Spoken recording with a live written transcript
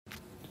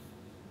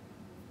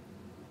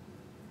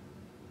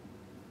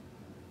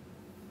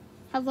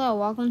Hello,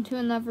 welcome to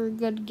another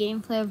good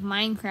gameplay of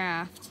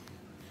Minecraft.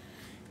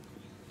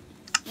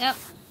 Yep.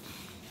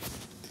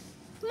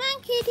 Come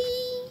on,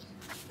 kitty.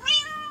 Come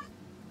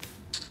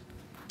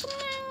on.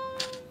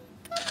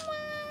 Come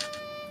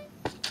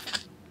on.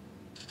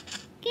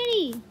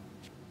 Kitty.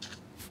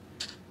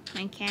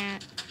 My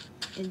cat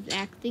is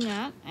acting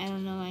up. I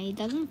don't know why he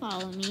doesn't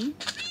follow me.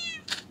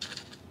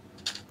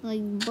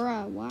 Like,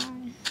 bruh, why?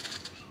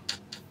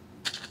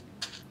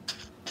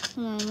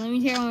 Hold on, let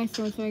me take out my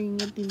sword so I can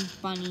get these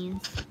bunnies.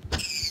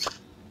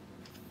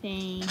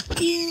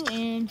 Thank you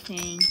and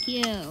thank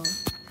you.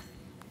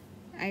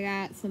 I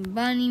got some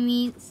bunny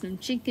meat, some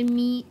chicken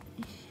meat.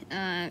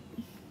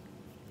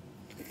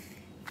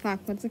 Fuck,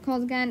 what's it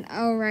called again?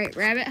 Oh, right,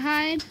 rabbit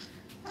hide.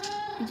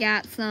 We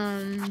got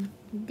some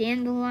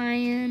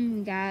dandelion.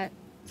 We got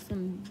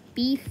some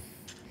beef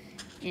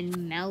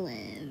and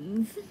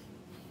melons.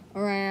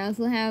 Alright, I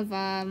also have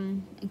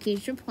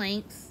acacia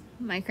planks,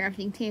 my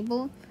crafting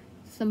table,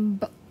 some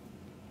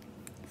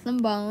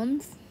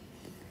bones,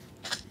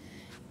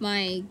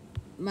 my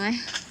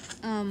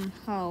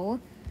hoe,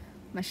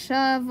 my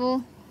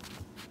shovel,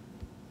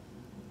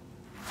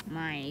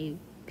 my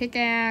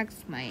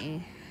pickaxe,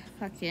 my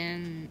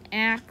fucking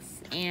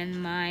axe,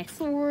 and my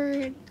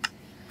sword.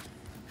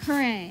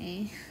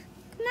 Hooray.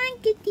 Come on,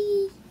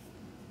 kitty.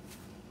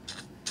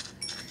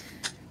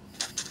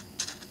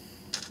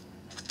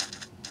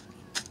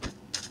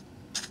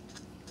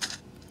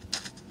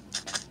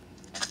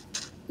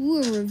 Ooh,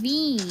 a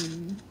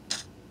ravine.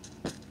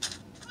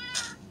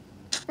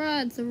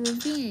 Bruh, it's a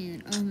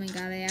ravine. Oh my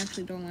god, I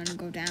actually don't want to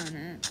go down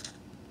it.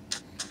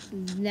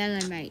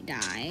 Then I might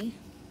die.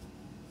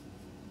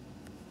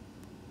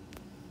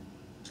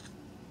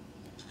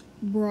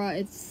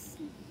 Bruh,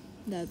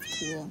 that's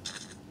cool.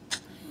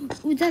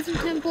 Ooh, that's a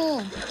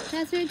temple!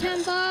 That's a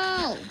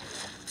temple!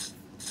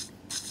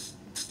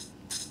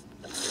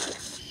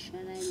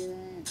 Should I do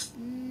it?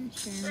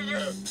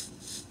 Sure.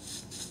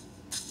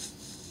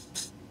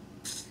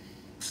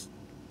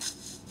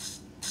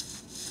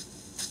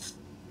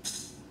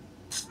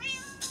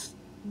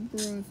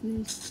 Bro, if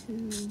these two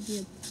would be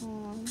a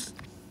pog.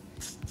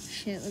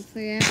 Shit, looks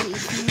like I have to eat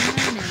some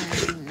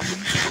lemon.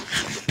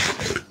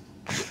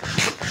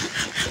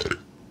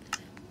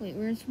 Wait,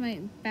 where's my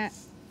bat?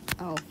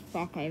 Oh,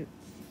 fuck,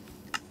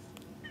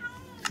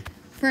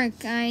 Frick,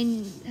 yeah,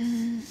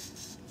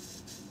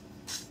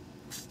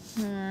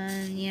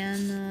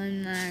 no,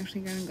 I'm not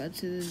actually gonna go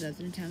to the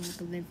desert temple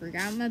because I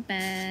forgot my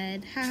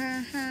bed. Ha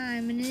ha ha,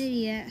 I'm an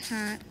idiot.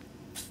 Ha.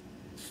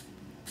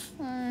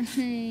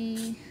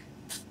 Why?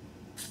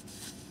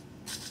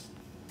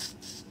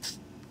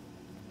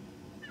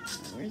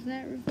 Where's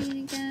that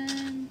ravine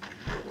again?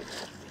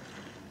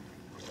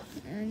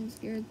 I'm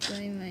scared that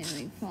I might,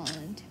 like, fall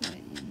into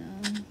it, you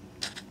know?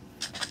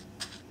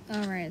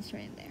 Alright, it's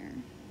right there.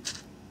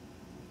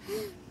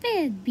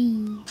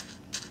 Baby!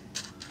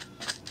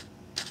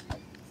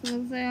 So it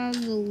looks like I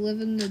have to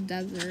live in the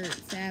desert,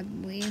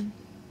 sadly.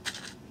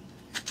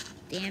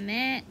 Damn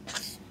it.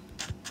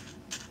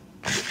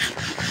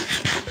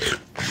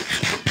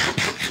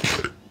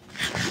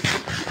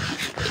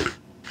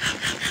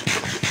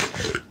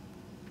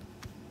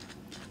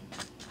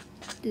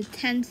 The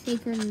 10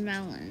 sacred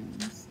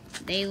melons.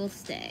 They will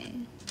stay.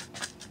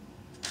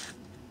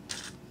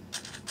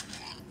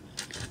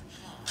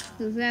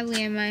 So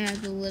sadly I might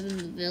have to live in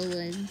the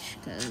village,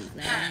 because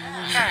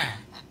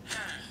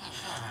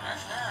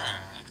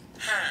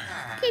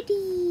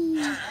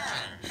Kitty!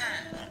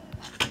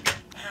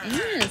 I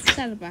need to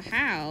set up a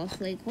house,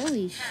 like,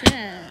 holy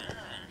shit.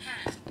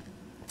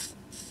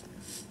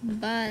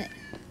 But,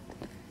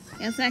 I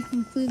guess that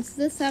concludes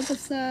this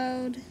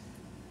episode.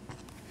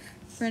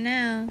 For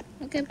now.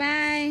 Okay,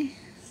 bye.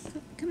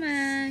 Come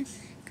on.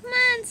 Come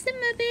on, sit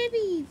my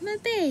baby. My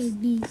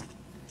baby.